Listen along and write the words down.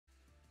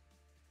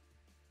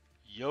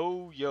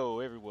Yo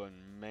everyone,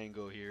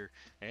 Mango here,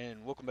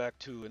 and welcome back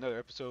to another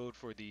episode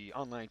for the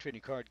online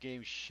trading card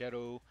game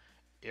Shadow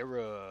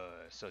Era.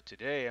 So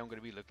today I'm going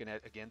to be looking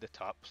at again the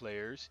top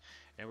players,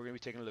 and we're going to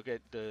be taking a look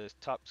at the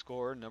top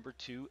scorer number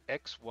 2,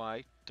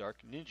 XY Dark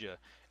Ninja.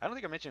 I don't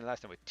think I mentioned it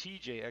last time, but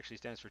TJ actually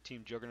stands for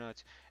Team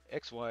Juggernauts.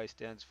 XY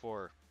stands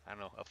for, I don't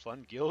know, a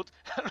fun guild.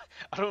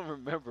 I don't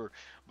remember,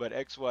 but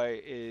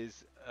XY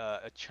is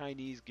a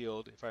Chinese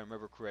guild if I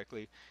remember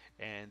correctly,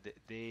 and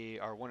they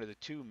are one of the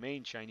two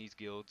main Chinese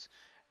guilds.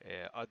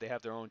 They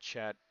have their own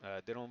chat.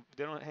 They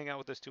don't hang out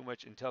with us too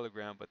much in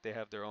Telegram, but they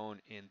have their own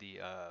in the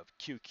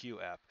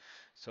QQ app.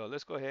 So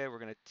let's go ahead. We're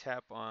gonna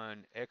tap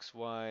on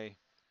XY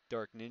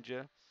Dark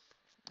Ninja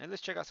and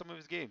let's check out some of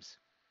his games.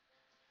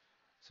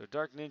 So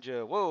Dark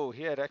Ninja, whoa,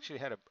 he had actually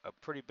had a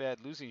pretty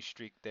bad losing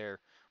streak there,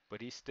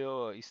 but he's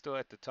still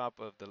at the top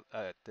of the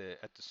at the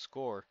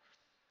score.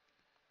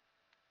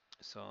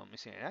 So let me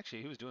see.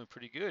 Actually, he was doing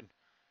pretty good.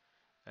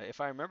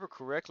 If I remember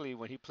correctly,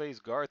 when he plays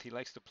Garth, he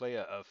likes to play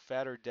a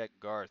fatter deck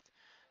Garth.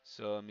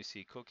 So let me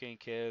see. Cocaine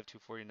Kev,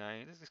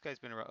 249. This guy's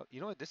been around.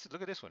 You know what?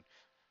 Look at this one.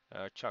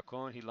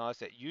 Chacon, he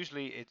lost that.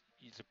 Usually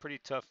it's a pretty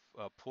tough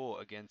pull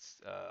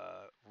against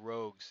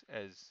rogues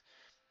as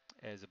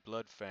a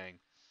Blood Fang,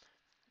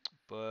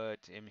 but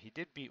he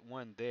did beat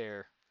one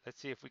there.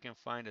 Let's see if we can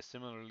find a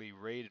similarly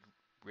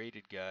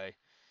rated guy.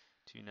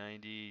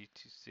 290,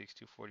 26,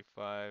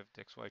 245,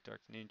 Dex White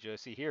Dark Ninja.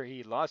 See here,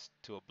 he lost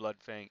to a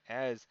Bloodfang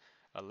as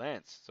a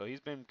Lance. So he's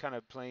been kind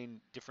of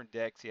playing different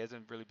decks. He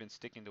hasn't really been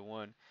sticking to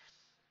one.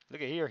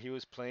 Look at here, he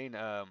was playing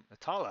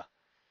Atala.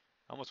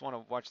 I almost want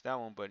to watch that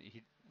one, but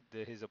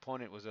his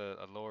opponent was a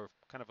lower,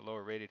 kind of a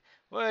lower rated.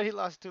 Well, he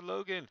lost to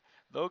Logan.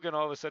 Logan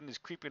all of a sudden is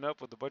creeping up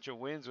with a bunch of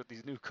wins with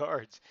these new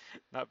cards.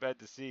 Not bad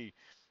to see.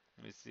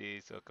 Let me see.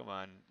 So come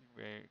on.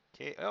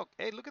 Oh,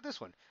 hey, look at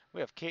this one.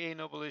 We have K.A.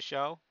 Noble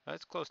Shao.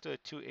 That's close to a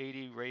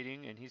 280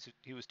 rating, and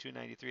he was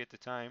 293 at the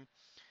time.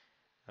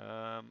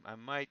 I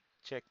might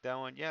check that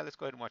one. Yeah, let's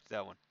go ahead and watch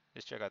that one.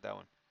 Let's check out that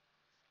one.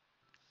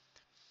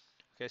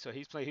 Okay, so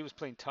he was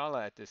playing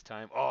Tala at this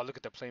time. Oh, look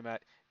at the playmat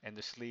and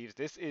the sleeves.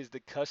 This is the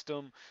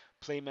custom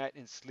playmat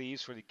and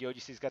sleeves for the guild.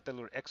 You see, he's got that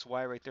little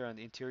XY right there on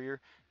the interior.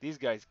 These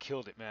guys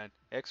killed it, man.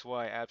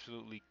 XY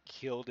absolutely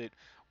killed it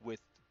with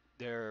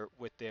their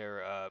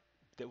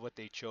what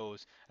they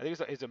chose. I think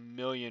it's a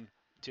million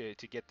to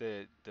get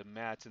the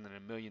mats, and then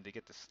a million to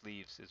get the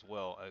sleeves as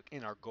well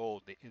in our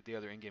gold, the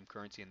other in-game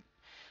currency.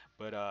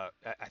 But I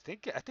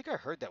think I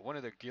heard that one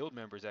of their guild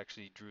members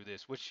actually drew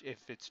this, which if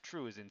it's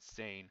true is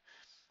insane.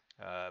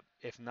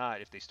 If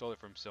not, if they stole it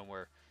from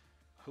somewhere,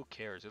 who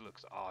cares? It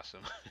looks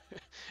awesome.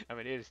 I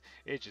mean,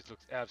 it just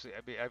looks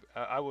absolutely.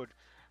 I mean,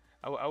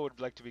 I would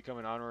like to become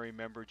an honorary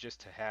member just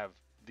to have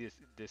this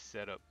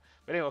setup.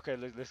 But anyway, okay,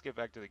 let's get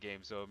back to the game.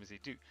 So let me see.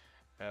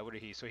 What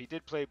did he? So he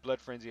did play Blood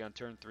Frenzy on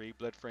turn 3.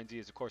 Blood Frenzy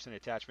is of course an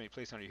attachment you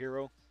place on your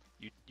hero.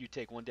 You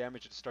take 1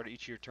 damage at the start of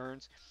each of your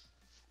turns,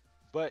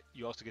 but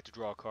you also get to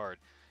draw a card.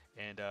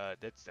 And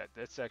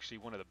that's actually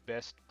one of the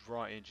best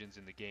draw engines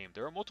in the game.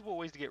 There are multiple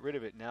ways to get rid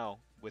of it now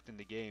within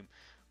the game,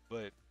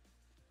 but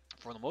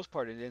for the most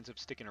part, it ends up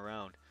sticking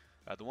around.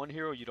 The one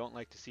hero you don't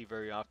like to see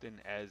very often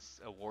as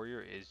a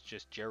warrior is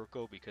just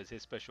Jericho, because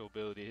his special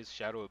ability, his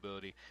shadow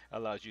ability,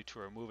 allows you to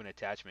remove an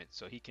attachment,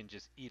 so he can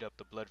just eat up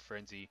the Blood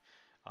Frenzy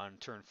on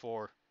turn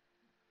 4,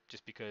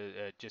 just because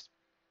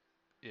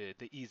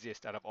the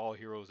easiest out of all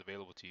heroes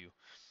available to you.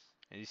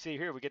 And you see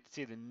here, we get to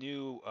see the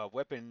new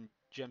weapon,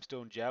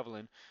 Gemstone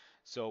Javelin.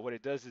 So what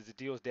it does is it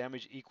deals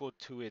damage equal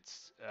to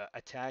its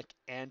attack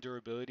and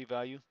durability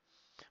value,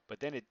 but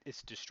then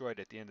it's destroyed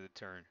at the end of the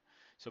turn.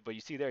 So, but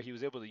you see there, he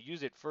was able to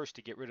use it first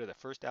to get rid of the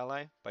first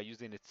ally by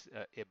using its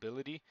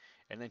ability,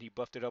 and then he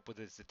buffed it up with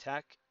his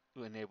attack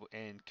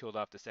and killed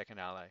off the second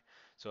ally.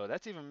 So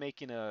that's even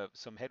making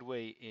some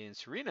headway in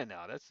Serena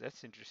now.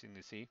 That's interesting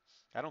to see.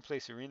 I don't play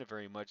Serena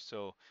very much,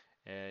 so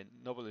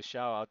Noble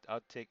Shao,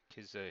 I'll take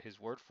his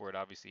word for it.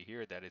 Obviously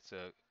here that it's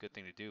a good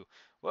thing to do.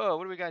 Whoa,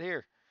 what do we got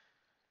here?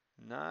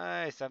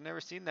 Nice. I've never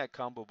seen that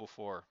combo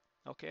before.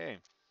 Okay.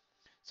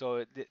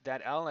 So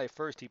that ally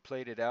first, he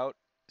played it out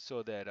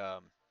so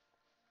that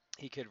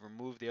he could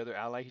remove the other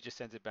ally. He just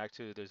sends it back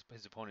to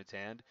his opponent's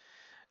hand,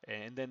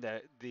 and then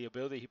the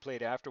ability he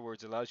played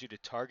afterwards allows you to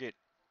target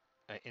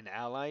an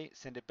ally,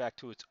 send it back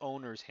to its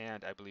owner's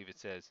hand. I believe it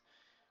says.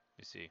 Let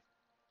me see.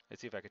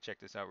 Let's see if I can check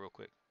this out real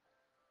quick.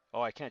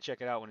 Oh, I can't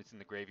check it out when it's in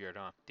the graveyard,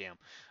 huh? Damn.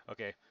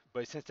 Okay,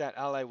 but since that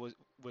ally was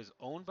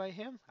owned by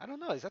him, I don't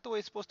know. Is that the way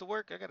it's supposed to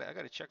work? I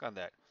gotta check on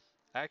that.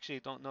 I actually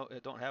don't know. I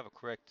don't have a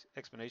correct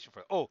explanation for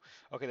it. Oh,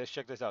 okay. Let's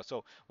check this out.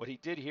 So what he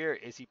did here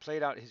is he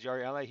played out his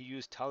Yari ally. He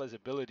used Tala's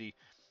ability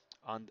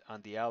on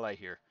the ally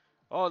here.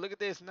 Oh, look at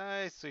this.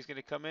 Nice. So he's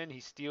gonna come in. He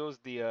steals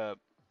the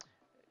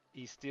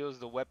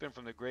weapon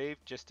from the grave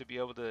just to be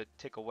able to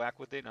take a whack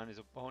with it on his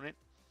opponent.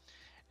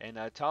 And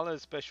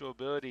Tala's special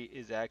ability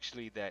is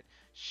actually that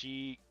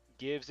she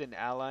gives an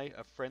ally,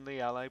 a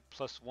friendly ally,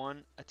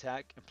 +1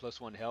 attack and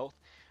 +1 health.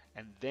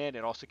 and then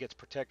it also gets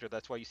Protector.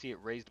 That's why you see it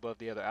raised above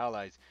the other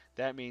allies.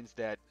 That means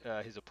that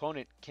his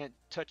opponent can't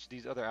touch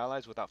these other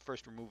allies without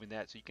first removing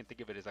that. So you can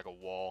think of it as like a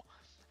wall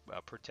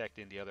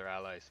protecting the other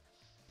allies.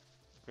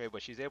 Great,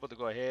 but she's able to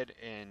go ahead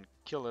and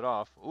kill it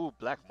off. Ooh,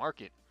 Black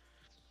Market.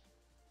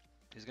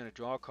 He's going to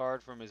draw a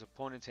card from his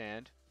opponent's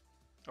hand,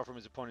 or from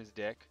his opponent's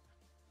deck.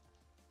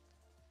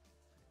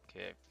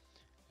 Okay,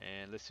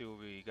 and let's see what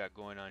we got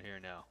going on here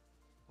now.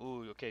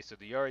 Ooh, okay, so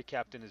the Yari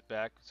Captain is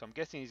back. So I'm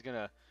guessing he's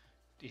gonna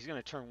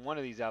turn one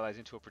of these allies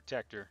into a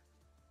protector.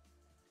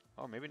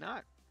 Oh, maybe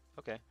not.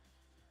 Okay.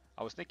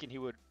 I was thinking he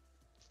would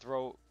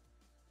throw.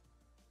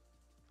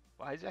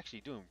 Wow, he's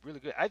actually doing really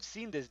good. I've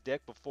seen this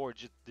deck before,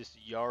 just this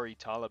Yari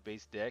Tala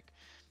based deck,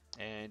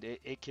 and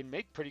it can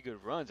make pretty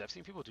good runs. I've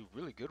seen people do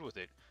really good with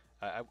it.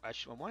 I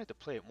wanted to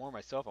play it more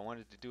myself. I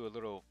wanted to do a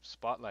little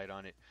spotlight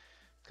on it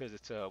because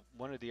it's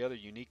one of the other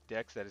unique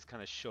decks that has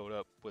kind of showed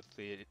up with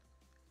the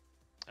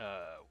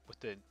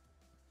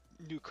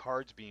new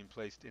cards being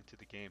placed into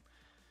the game.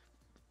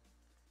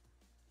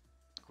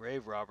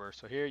 Grave Robber.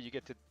 So here you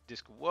get to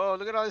disc. Whoa,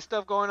 look at all this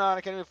stuff going on.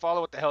 I can't even follow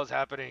what the hell is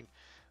happening.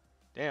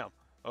 Damn.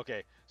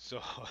 Okay,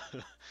 so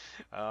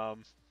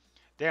um,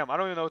 damn, I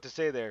don't even know what to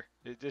say there.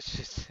 This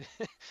just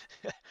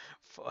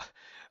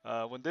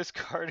when this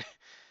card.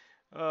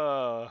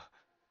 Uh,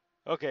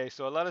 okay,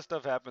 so a lot of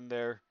stuff happened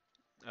there.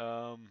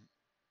 Um,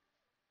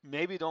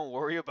 maybe don't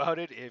worry about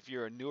it if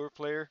you're a newer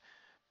player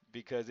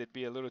because it'd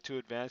be a little too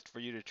advanced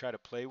for you to try to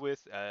play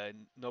with.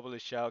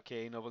 Novelist Shao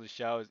K. Novelist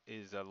Shao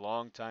is a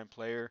long time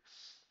player.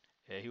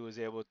 He was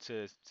able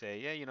to say,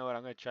 yeah, you know what,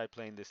 I'm going to try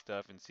playing this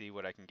stuff and see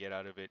what I can get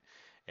out of it.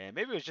 And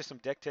maybe it was just some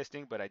deck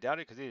testing, but I doubt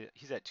it because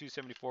he's at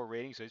 274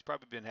 rating, so he's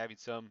probably been having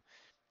some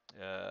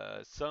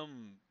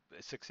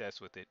success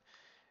with it.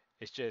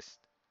 It's just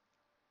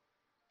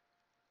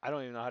I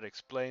don't even know how to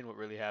explain what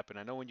really happened.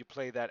 I know when you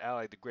play that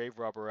ally, the Grave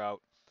Robber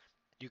out,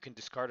 you can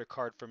discard a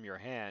card from your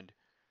hand.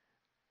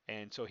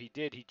 And so he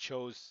did. He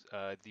chose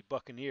the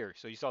Buccaneer.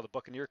 So you saw the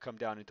Buccaneer come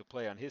down into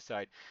play on his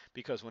side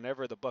because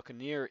whenever the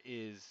Buccaneer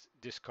is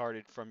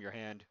discarded from your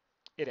hand,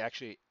 it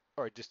actually,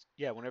 or just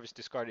yeah, whenever it's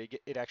discarded,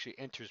 it actually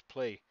enters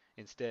play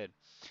instead.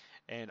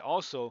 And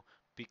also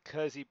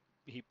because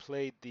he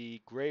played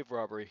the Grave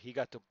Robber, he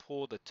got to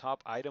pull the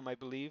top item, I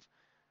believe,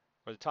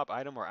 or the top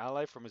item or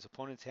ally from his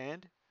opponent's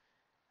hand.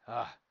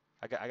 Ah,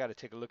 I got to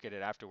take a look at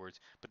it afterwards.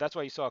 But that's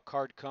why you saw a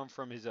card come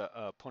from his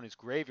opponent's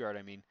graveyard.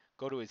 I mean,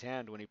 go to his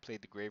hand when he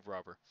played the Grave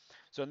Robber.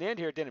 So in the end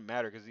here, it didn't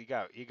matter because he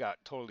got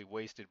totally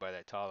wasted by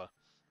that Tala.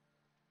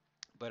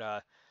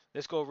 But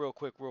let's go real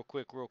quick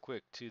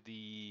to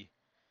the.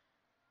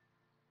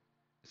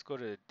 Let's go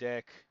to the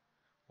deck.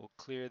 We'll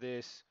clear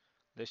this.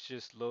 Let's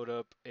just load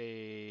up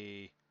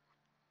a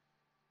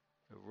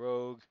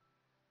rogue.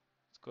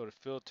 Let's go to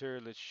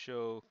filter. Let's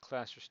show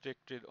class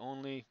restricted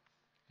only,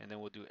 and then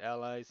we'll do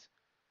allies,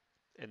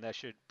 and that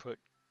should put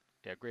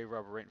yeah, Grave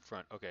Robber right in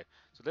front. Okay,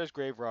 so there's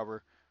Grave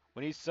Robber.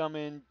 When he's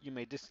summoned, you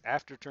may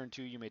after turn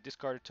 2, you may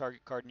discard a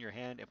target card in your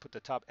hand and put the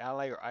top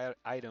ally or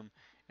item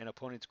in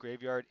opponent's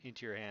graveyard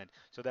into your hand.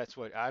 So that's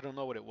what I don't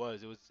know what it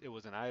was. It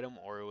was an item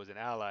or it was an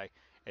ally,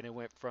 and it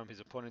went from his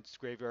opponent's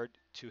graveyard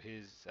to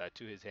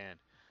his hand.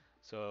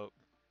 So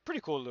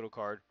pretty cool little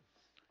card.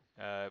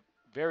 Uh,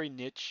 Very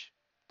niche.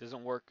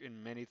 Doesn't work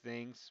in many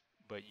things,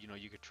 but you know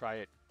you could try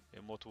it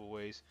in multiple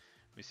ways.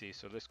 Let me see.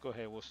 So let's go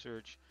ahead. We'll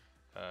search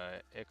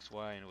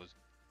XY, and it was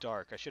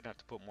dark. I shouldn't have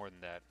to put more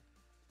than that.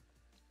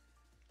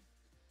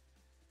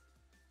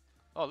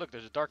 Oh, look,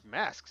 there's a dark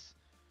masks.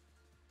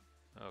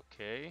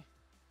 Okay.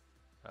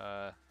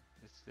 Uh,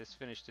 let's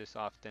finish this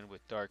off then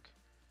with dark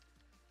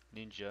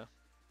ninja.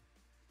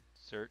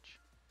 Search.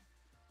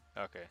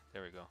 Okay,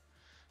 there we go.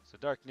 So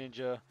dark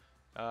ninja.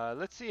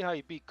 Let's see how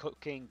you beat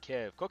Cocaine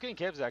Kev. Cocaine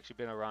Kev's actually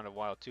been around a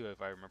while too, if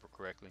I remember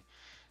correctly.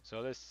 So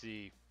let's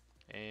see.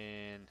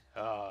 And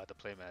the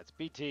playmats.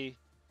 BT.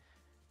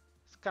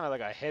 It's kind of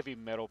like a heavy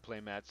metal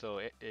playmat,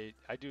 so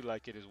I do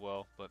like it as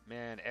well. But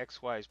man,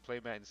 XY's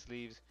playmat and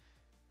sleeves.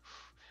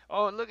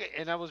 Oh, and look at,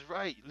 and I was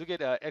right. Look at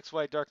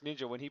XY Dark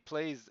Ninja when he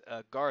plays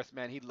Garth.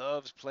 Man, he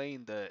loves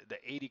playing the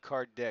 80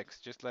 card decks,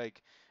 just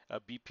like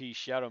BP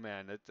Shadow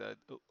Man. That's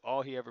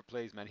all he ever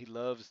plays, man. He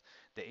loves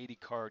the 80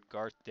 card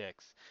Garth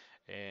decks,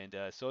 and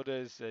so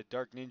does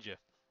Dark Ninja.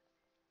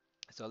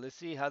 So let's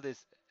see how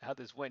this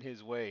went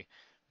his way,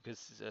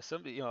 because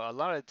a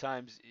lot of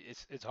times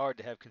it's hard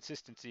to have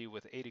consistency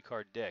with 80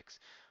 card decks,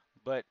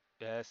 but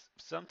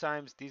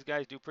sometimes these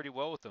guys do pretty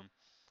well with them.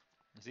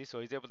 See, so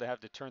he's able to have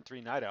the turn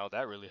 3 Night Owl.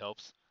 That really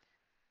helps.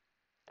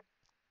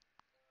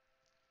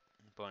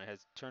 Opponent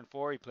has turn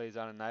 4. He plays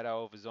on a Night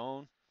Owl of his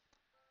own,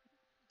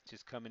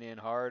 just coming in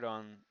hard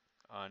on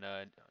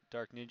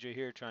Dark Ninja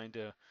here, trying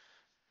to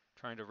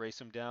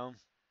race him down.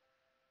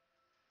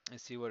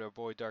 And see what our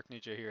boy Dark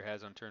Ninja here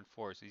has on turn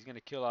 4. So he's going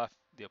to kill off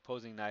the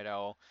opposing Night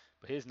Owl,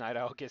 but his Night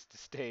Owl gets to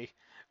stay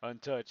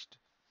untouched.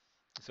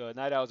 So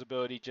Night Owl's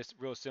ability, just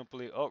real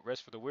simply, oh,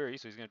 rest for the weary.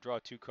 So he's going to draw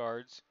 2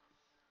 cards.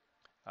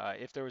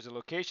 If there was a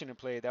location in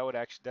play,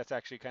 that's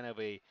actually kind of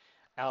a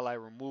ally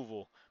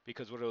removal,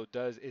 because what it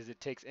does is it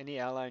takes any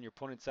ally on your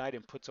opponent's side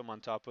and puts them on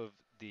top of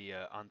the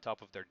on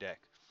top of their deck.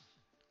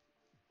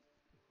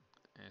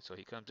 And so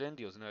he comes in,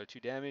 deals another 2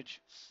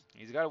 damage.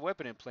 He's got a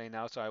weapon in play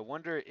now, so I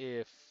wonder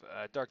if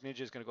Dark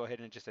Ninja is going to go ahead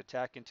and just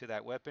attack into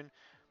that weapon.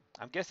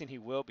 I'm guessing he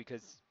will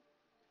because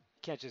you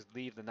can't just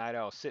leave the Night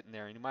Owl sitting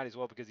there, and he might as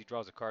well because he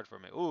draws a card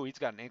from it. Ooh, he's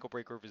got an ankle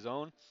breaker of his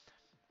own.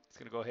 He's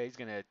going to go ahead, he's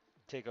going to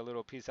take a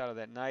little piece out of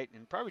that Knight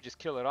and probably just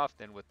kill it off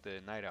then with the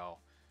Night Owl.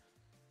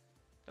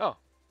 Oh,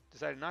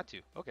 decided not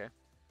to. Okay.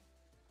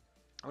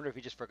 I wonder if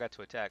he just forgot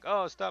to attack.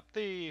 Oh, Stop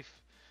Thief!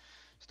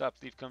 Stop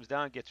Thief comes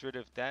down, gets rid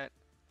of that.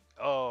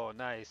 Oh,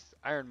 nice.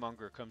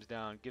 Ironmonger comes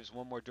down, gives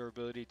 1 more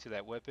durability to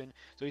that weapon.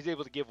 So he's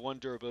able to give 1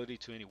 durability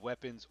to any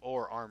weapons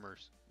or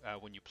armors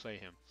when you play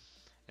him.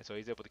 And so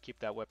he's able to keep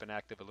that weapon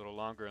active a little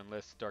longer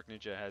unless Dark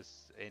Ninja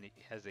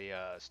has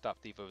a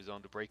Stop Thief of his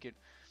own to break it.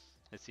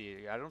 Let's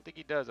see. I don't think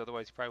he does,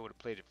 otherwise he probably would have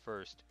played it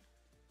first.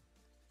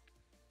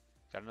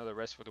 Got another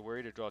Rest for the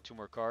Worry to draw 2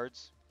 more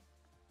cards.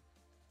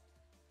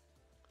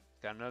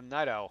 Got another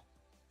Night Owl.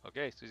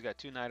 Okay, so he's got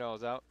 2 Night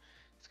Owls out.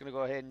 He's going to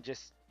go ahead and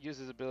just use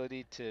his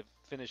ability to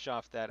finish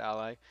off that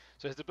ally.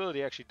 So his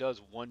ability actually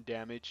does 1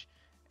 damage,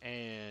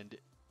 and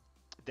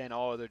then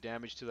all other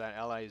damage to that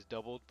ally is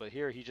doubled. But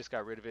here he just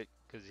got rid of it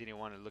because he didn't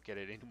want to look at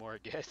it anymore,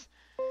 I guess.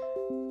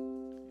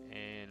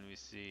 And let me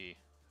see.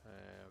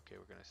 Okay,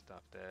 we're going to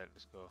stop that.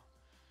 Let's go.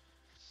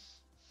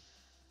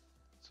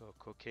 So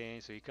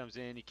cocaine. So he comes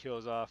in, he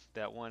kills off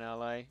that 1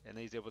 ally, and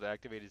then he's able to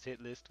activate his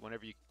hit list.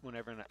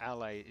 Whenever an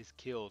ally is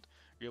killed,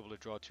 you're able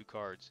to draw 2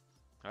 cards.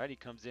 All right, he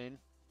comes in.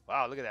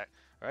 Wow, look at that.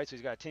 All right, so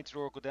he's got a Tainted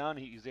Oracle down.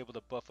 He's able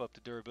to buff up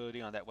the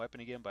durability on that weapon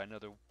again by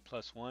another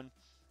 +1.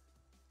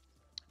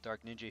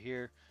 Dark Ninja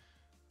here.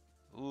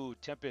 Ooh,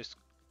 Tempest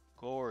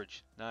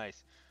Gorge.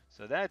 Nice.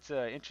 So that's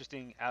an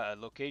interesting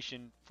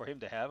location for him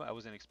to have. I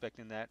wasn't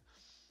expecting that.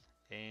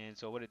 And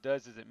so what it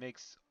does is it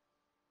makes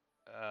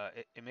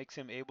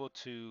him able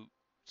to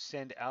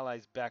send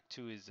allies back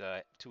to his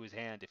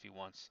hand if he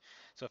wants.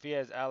 So if he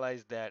has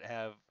allies that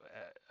have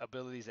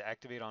abilities to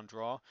activate on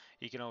draw,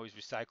 he can always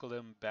recycle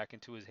them back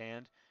into his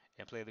hand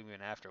and play them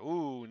even after.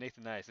 Ooh,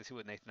 Nathan Nice. Let's see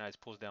what Nathan Nice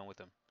pulls down with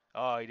him.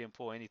 Oh, he didn't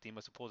pull anything. He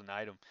must have pulled an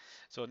item.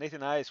 So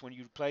Nathan Nice, when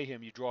you play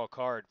him, you draw a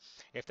card.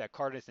 If that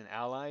card is an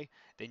ally,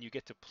 then you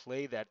get to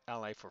play that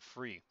ally for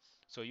free.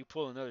 So you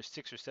pull another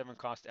 6 or 7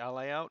 cost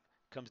ally out,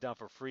 comes down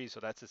for free. So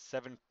that's a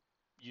 7.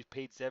 You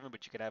paid 7,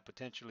 but you could have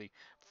potentially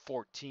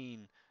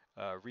 14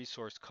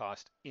 resource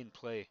cost in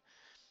play.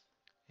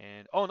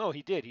 And oh no,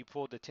 he did. He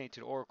pulled the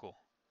Tainted Oracle.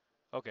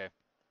 Okay,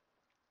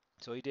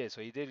 so he did.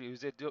 So he did.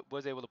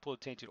 Was able to pull the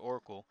Tainted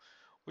Oracle,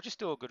 which is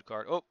still a good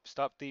card. Oh,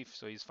 Stop Thief.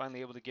 So he's finally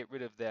able to get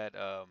rid of that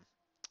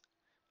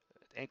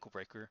ankle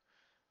breaker.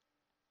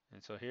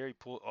 And so here he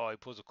pull. Oh, he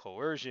pulls a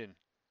Coercion.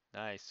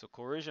 Nice. So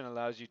Coercion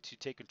allows you to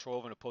take control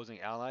of an opposing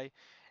ally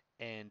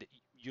and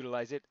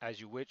utilize it as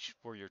you wish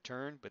for your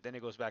turn, but then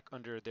it goes back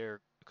under their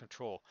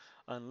control.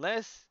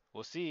 Unless,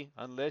 we'll see,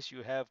 unless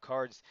you have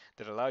cards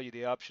that allow you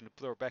the option to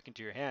throw it back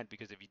into your hand,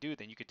 because if you do,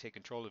 then you can take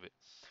control of it.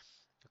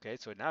 Okay,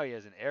 so now he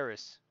has an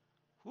Eris.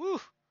 Whew,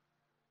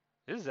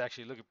 this is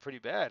actually looking pretty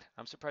bad.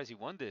 I'm surprised he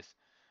won this.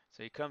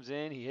 So he comes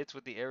in, he hits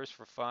with the Eris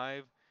for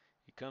 5.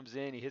 He comes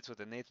in, he hits with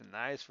the Nathan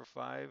Nias for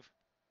 5.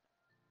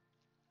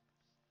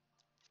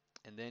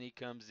 And then he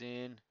comes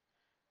in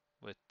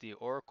with the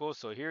Oracle.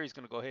 So here he's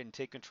going to go ahead and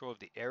take control of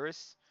the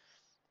Eris.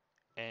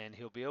 And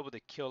he'll be able to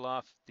kill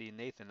off the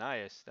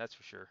Nathanias, that's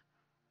for sure.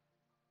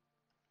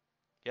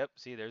 Yep,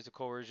 see, there's the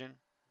coercion. And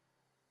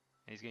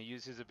he's going to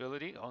use his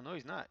ability. Oh, no,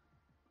 he's not.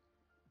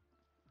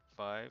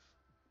 5.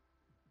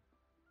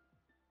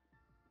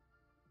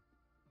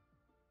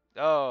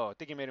 Oh, I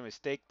think he made a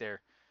mistake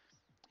there.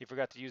 He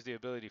forgot to use the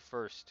ability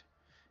first.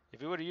 If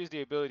he would have used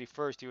the ability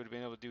first, he would have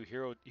been able to do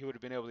hero. He would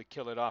have been able to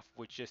kill it off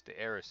with just the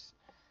Eris.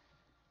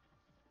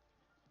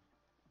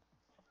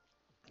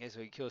 Okay, so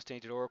he kills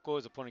Tainted Oracle.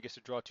 His opponent gets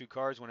to draw 2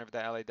 cards. Whenever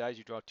that ally dies,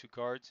 you draw 2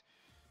 cards.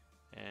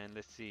 And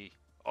let's see.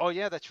 Oh,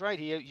 yeah, that's right.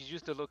 He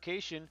used the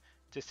location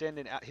to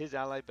send his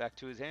ally back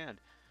to his hand.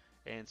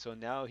 And so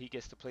now he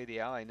gets to play the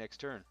ally next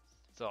turn.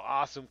 So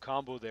awesome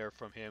combo there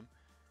from him.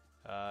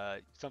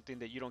 Something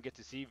that you don't get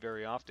to see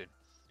very often.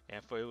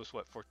 And for it was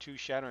what, for 2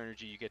 shadow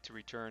energy you get to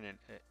return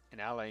an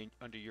ally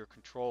under your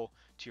control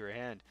to your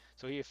hand.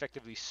 So he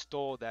effectively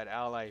stole that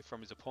ally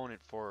from his opponent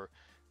for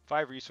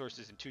 5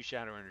 resources and 2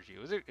 shadow energy.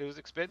 It was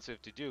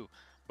expensive to do,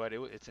 but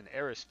it's an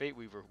Eris Fate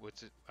Weaver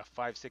with a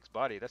 5/6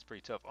 body. That's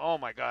pretty tough. Oh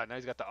my God! Now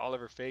he's got the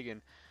Oliver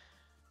Fagan.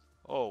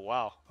 Oh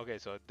wow. Okay,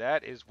 so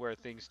that is where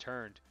things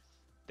turned.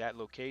 That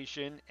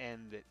location,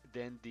 and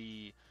then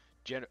the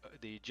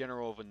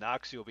General of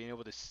Anaxio being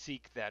able to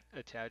seek that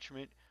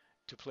attachment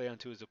to play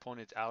onto his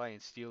opponent's ally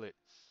and steal it.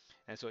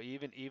 And so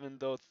even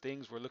though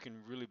things were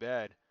looking really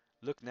bad,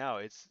 look now,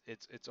 it's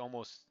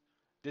almost,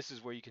 this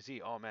is where you can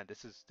see, oh man,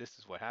 this is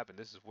what happened.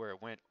 This is where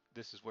it went.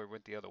 This is where it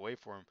went the other way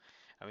for him.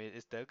 I mean,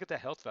 look at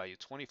that health value,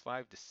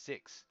 25 to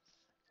 6.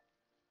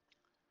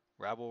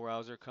 Rabble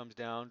Rouser comes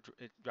down.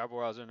 Rabble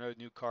Rouser, another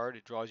new card.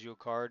 It draws you a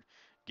card,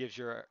 gives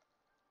your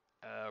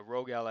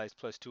rogue allies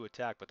 +2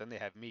 attack, but then they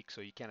have meek, so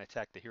you can't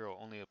attack the hero,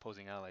 only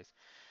opposing allies.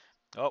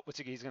 Oh, what's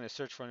he? He's going to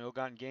search for an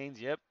ill-gotten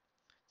gains. Yep.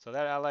 So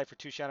that ally for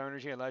 2 shadow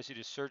energy allows you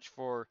to search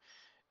for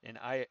an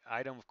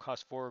item of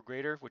cost 4 or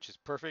greater, which is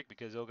perfect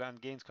because ill-gotten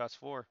gains cost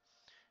 4.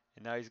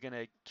 And now he's going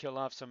to kill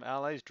off some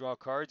allies, draw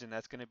cards, and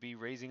that's going to be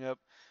raising up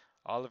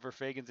Oliver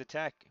Fagan's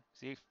attack.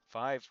 See,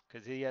 5,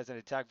 because he has an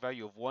attack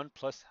value of 1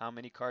 plus how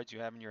many cards you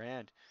have in your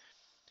hand.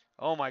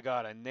 Oh my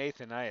god, a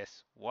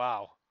Nathanias.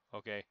 Wow.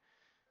 Okay.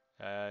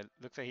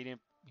 Looks like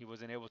he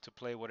wasn't able to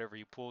play whatever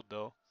he pulled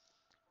though.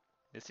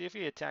 Let's see if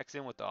he attacks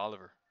in with the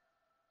Oliver.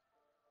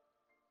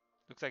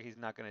 Looks like he's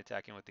not going to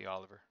attack in with the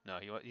Oliver. No,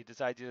 he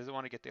decides he doesn't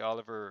want to get the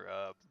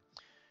Oliver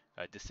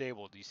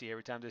disabled. You see,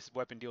 every time this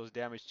weapon deals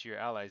damage to your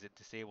allies, it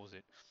disables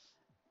it.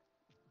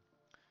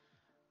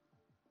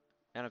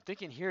 And I'm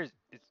thinking here,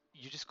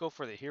 you just go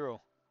for the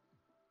hero.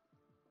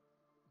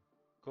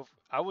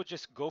 I would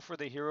just go for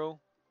the hero,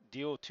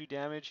 deal 2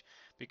 damage,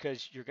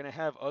 because you're going to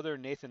have other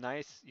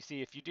Nathanias. You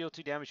see, if you deal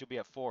 2 damage, you'll be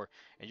at 4.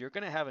 And you're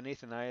going to have a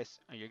Nathanias,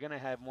 and you're going to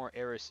have more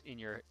Eris in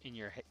your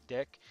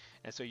deck.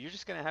 And so you're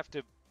just going to have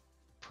to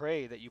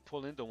pray that you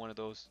pull into one of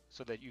those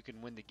so that you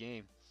can win the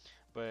game.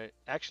 But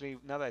actually,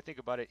 now that I think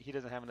about it, he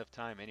doesn't have enough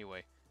time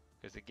anyway.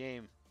 Because the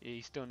game,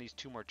 he still needs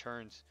 2 more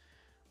turns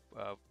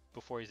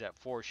before he's at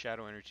 4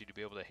 shadow energy to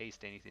be able to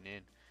haste anything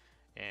in.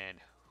 And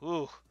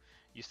whew,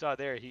 you saw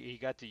there he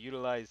got to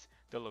utilize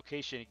the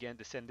location again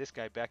to send this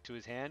guy back to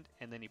his hand,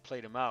 and then he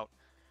played him out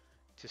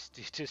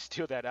to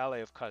steal that ally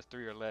of cost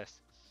 3 or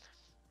less.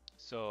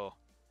 So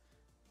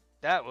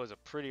that was a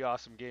pretty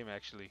awesome game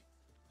actually.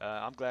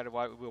 I'm glad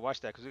we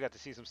watched that because we got to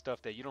see some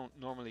stuff that you don't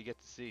normally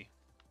get to see.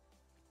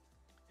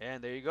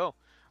 And there you go.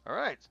 All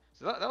right,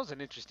 so that was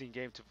an interesting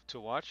game to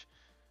watch.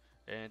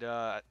 And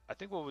I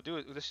think what we'll do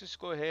is let's just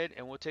go ahead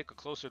and we'll take a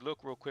closer look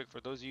real quick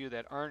for those of you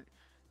that aren't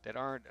that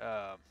aren't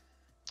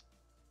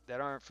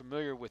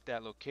familiar with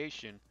that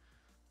location.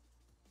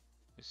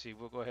 Let's see,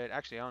 we'll go ahead.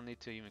 Actually, I don't need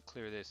to even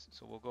clear this.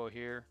 So we'll go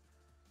here,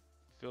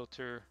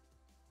 filter,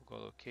 we'll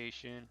go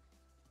location,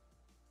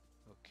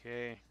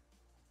 okay,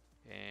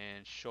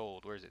 and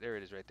shoaled. Where is it? There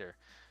it is right there.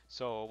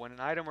 So when an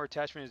item or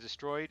attachment is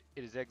destroyed,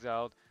 it is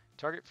exiled.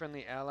 Target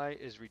friendly ally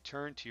is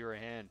returned to your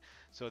hand.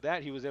 So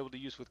that he was able to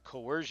use with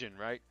coercion,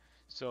 right?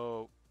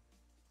 So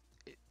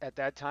at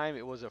that time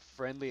it was a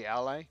friendly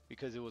ally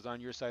because it was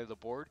on your side of the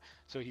board,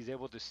 so he's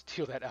able to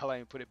steal that ally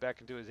and put it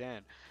back into his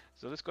hand.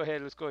 So let's go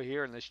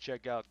here and let's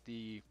check out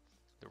the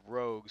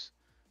rogues,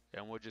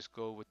 and we'll just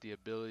go with the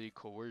ability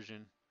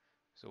coercion.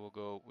 So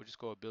we'll just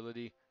go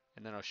ability,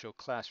 and then I'll show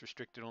class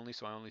restricted only,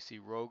 so I only see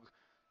rogue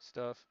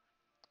stuff,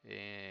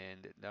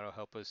 and that'll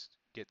help us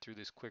get through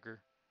this quicker.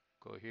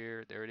 Go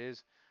here, there it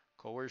is,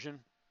 coercion.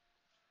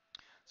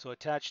 So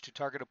attach to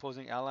target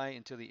opposing ally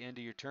until the end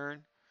of your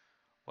turn.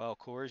 While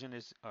coercion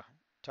is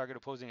target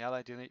opposing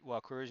ally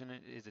while coercion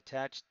is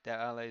attached, that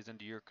ally is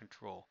under your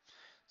control.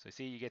 So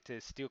see, you get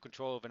to steal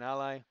control of an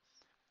ally.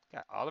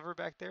 Got Oliver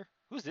back there?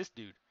 Who's this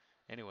dude?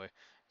 Anyway,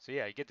 so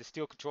yeah, you get to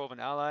steal control of an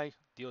ally,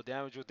 deal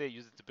damage with it,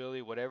 use its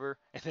ability, whatever.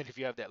 And then if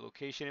you have that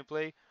location in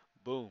play,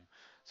 boom.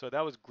 So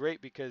that was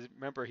great because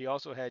remember he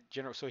also had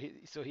general. So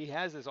he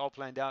has this all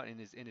planned out in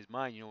his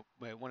mind. You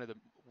know, one of the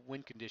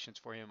win conditions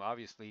for him,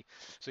 obviously.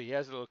 So he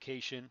has the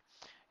location,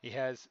 he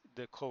has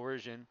the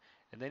coercion,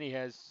 and then he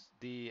has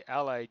the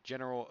ally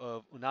General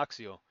of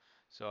Unaxio.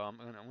 So I'm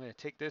gonna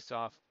take this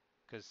off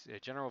because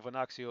General of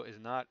Unaxio is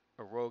not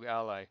a rogue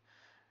ally.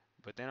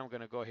 But then I'm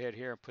going to go ahead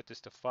here and put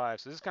this to 5.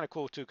 So this is kind of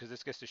cool too because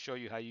this gets to show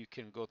you how you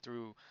can go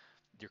through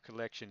your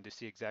collection to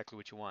see exactly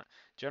what you want.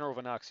 General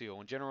of Anoxio.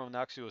 When General of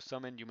Anoxio is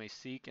summoned, you may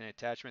seek an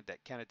attachment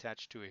that can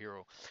attach to a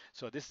hero.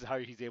 So this is how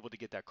he's able to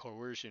get that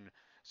coercion.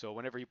 So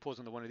whenever he pulls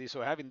into one of these,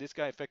 so having this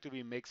guy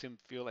effectively makes him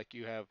feel like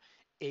you have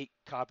 8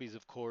 copies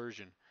of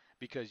coercion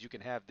because you can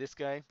have this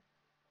guy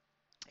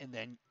and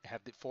then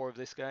have the 4 of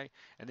this guy,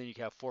 and then you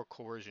can have 4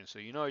 coercion. So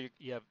you know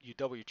you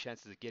double your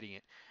chances of getting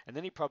it. And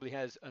then he probably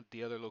has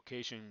the other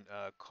location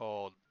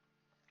called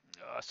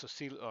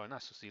Socilo, or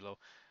not Socilo,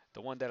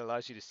 the one that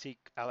allows you to seek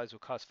allies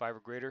with cost 5 or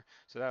greater.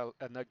 So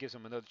that gives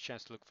him another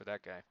chance to look for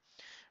that guy.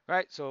 All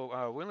right,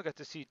 so we only got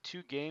to see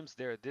 2 games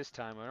there at this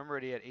time, and I'm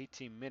already at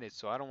 18 minutes,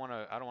 so I don't want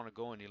to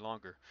go any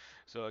longer.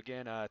 So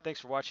again, thanks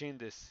for watching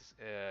this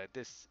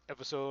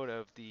episode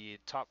of the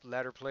top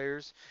ladder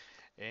players,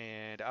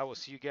 and I will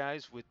see you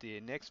guys with the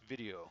next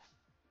video.